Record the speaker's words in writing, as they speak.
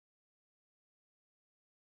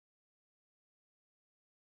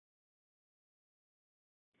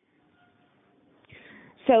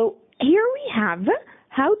So here we have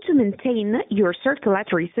how to maintain your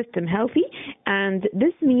circulatory system healthy, and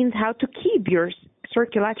this means how to keep your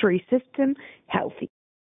circulatory system healthy.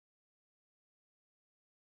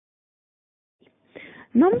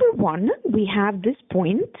 Number one, we have this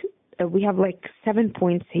point. We have like 7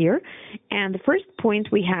 points here, and the first point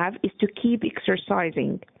we have is to keep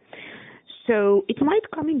exercising. So it might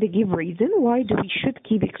come in the give reason why do we should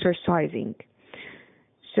keep exercising.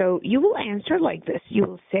 So you will answer like this. You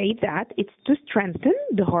will say that it's to strengthen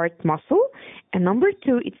the heart muscle, and number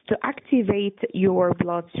two, it's to activate your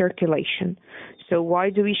blood circulation. So why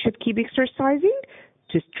do we should keep exercising?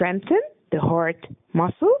 To strengthen the heart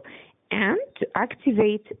muscle and to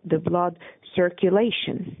activate the blood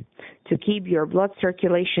circulation, to keep your blood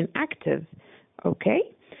circulation active, okay?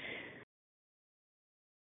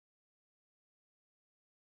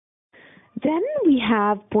 Then we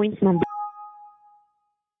have point number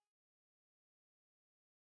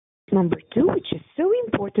two, which is so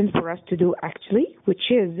important for us to do actually, which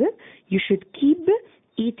is you should keep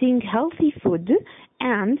eating healthy food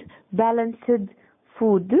and balanced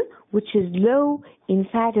food, which is low in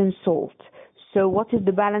fat and salt. So what is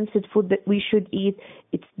the balanced food that we should eat?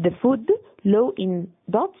 It's the food low in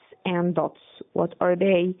dots and dots. What are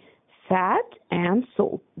they? Fat and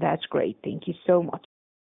salt. That's great. Thank you so much.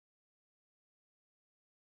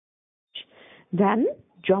 Then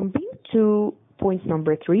jumping to point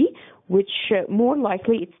number three, which more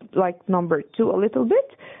likely it's like number two a little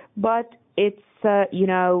bit, but it's,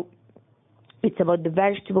 it's about the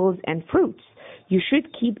vegetables and fruits. You should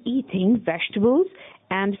keep eating vegetables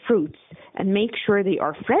and fruits and make sure they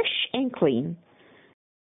are fresh and clean.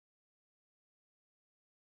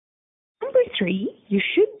 Number three, you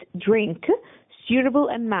should drink suitable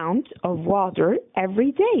amount of water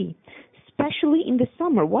every day, especially in the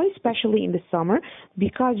summer. Why especially in the summer?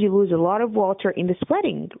 Because you lose a lot of water in the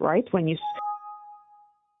sweating, right? When you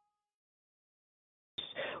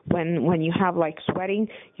have like sweating,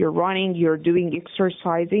 you're running, you're doing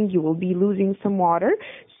exercising, you will be losing some water.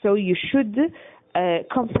 So you should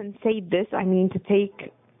compensate this, to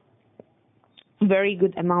take very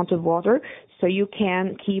good amount of water so you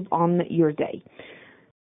can keep on your day.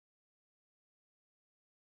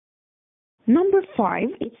 Number five,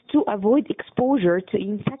 it's to avoid exposure to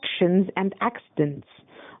infections and accidents.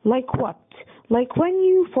 Like what? Like when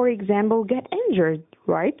you, for example, get injured,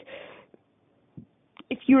 right?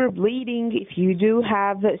 If you're bleeding, if you do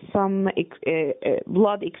have some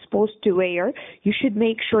blood exposed to air, you should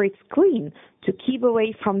make sure it's clean to keep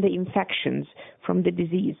away from the infections, from the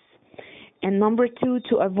disease. And number two,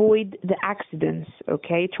 to avoid the accidents,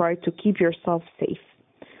 okay? Try to keep yourself safe.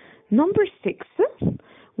 Number six,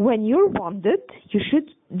 when you're wounded, you should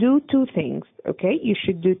do two things, okay? You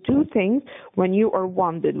should do two things when you are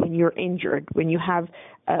wounded, when you're injured, when you have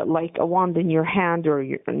like a wound in your hand or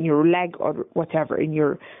in your leg or whatever, in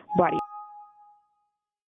your body.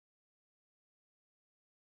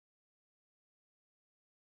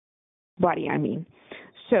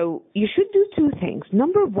 So you should do two things.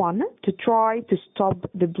 Number one, to try to stop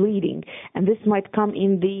the bleeding, and this might come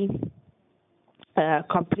in the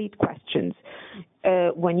complete questions.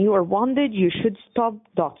 When you are wounded, you should stop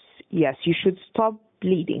dots. Yes, you should stop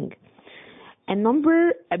bleeding. And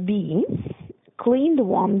number B, clean the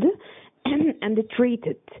wound and treat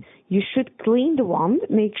it. You should clean the wound.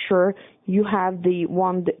 Make sure you have the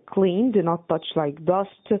wound clean. Do not touch like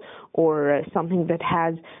dust or something that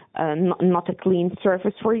has not a clean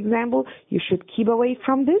surface, for example. You should keep away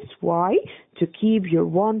from this. Why? To keep your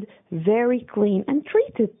wound very clean and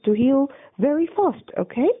treat it to heal very fast.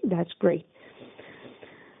 Okay? That's great.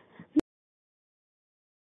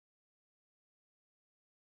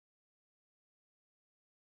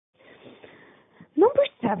 Number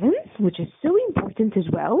seven, which is so important as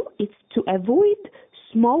well, it's to avoid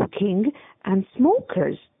smoking and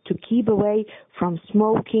smokers, to keep away from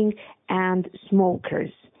smoking and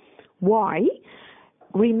smokers. Why?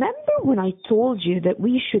 Remember when I told you that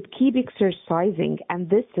we should keep exercising, and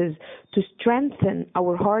this is to strengthen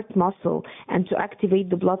our heart muscle and to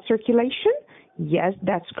activate the blood circulation? Yes,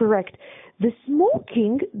 that's correct. The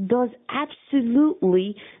smoking does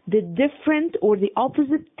absolutely the different or the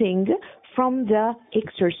opposite thing from the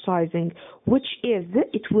exercising, which is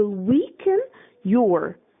it will weaken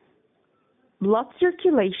your blood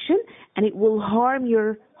circulation and it will harm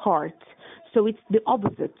your heart. So it's the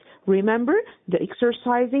opposite. Remember, the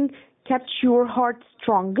exercising kept your heart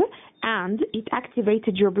strong and it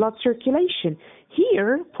activated your blood circulation.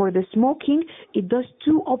 Here, for the smoking, it does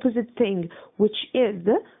two opposite things, which is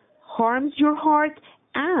harms your heart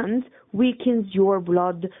and weakens your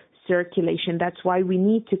blood circulation. That's why we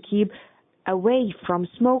need to keep away from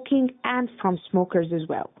smoking and from smokers as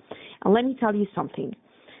well. And let me tell you something.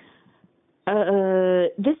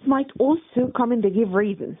 This might also come in the give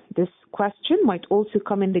reason. This question might also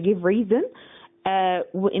come in the give reason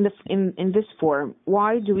in this form.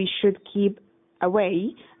 Why do we should keep away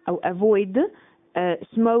or avoid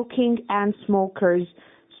smoking and smokers?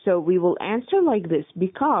 So we will answer like this: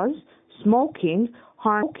 because smoking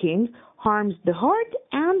harms the heart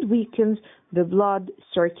and weakens the blood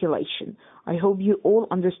circulation. I hope you all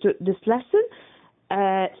understood this lesson.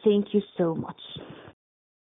 Thank you so much.